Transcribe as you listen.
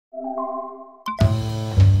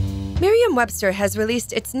Merriam-Webster has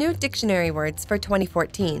released its new dictionary words for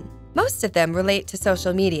 2014. Most of them relate to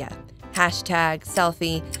social media, hashtag,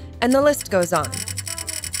 selfie, and the list goes on.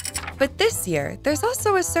 But this year, there's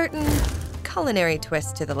also a certain culinary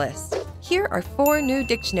twist to the list. Here are 4 new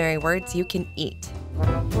dictionary words you can eat.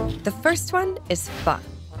 The first one is pho.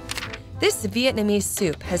 This Vietnamese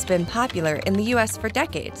soup has been popular in the US for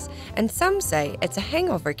decades, and some say it's a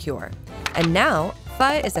hangover cure. And now,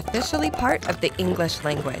 pho is officially part of the English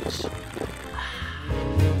language.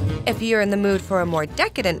 If you're in the mood for a more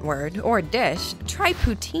decadent word or dish, try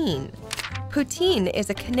poutine. Poutine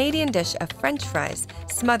is a Canadian dish of French fries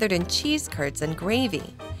smothered in cheese curds and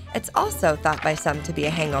gravy. It's also thought by some to be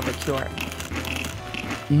a hangover cure.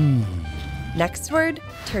 Next word,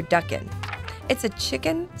 turducken. It's a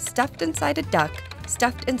chicken stuffed inside a duck,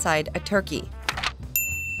 stuffed inside a turkey.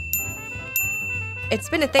 It's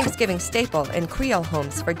been a Thanksgiving staple in Creole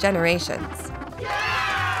homes for generations.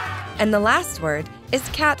 And the last word is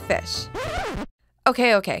catfish.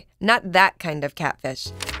 Okay, not that kind of catfish.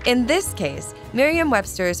 In this case,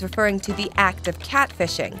 Merriam-Webster is referring to the act of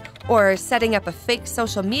catfishing, or setting up a fake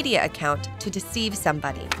social media account to deceive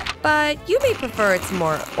somebody. But you may prefer its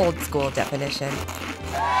more old-school definition.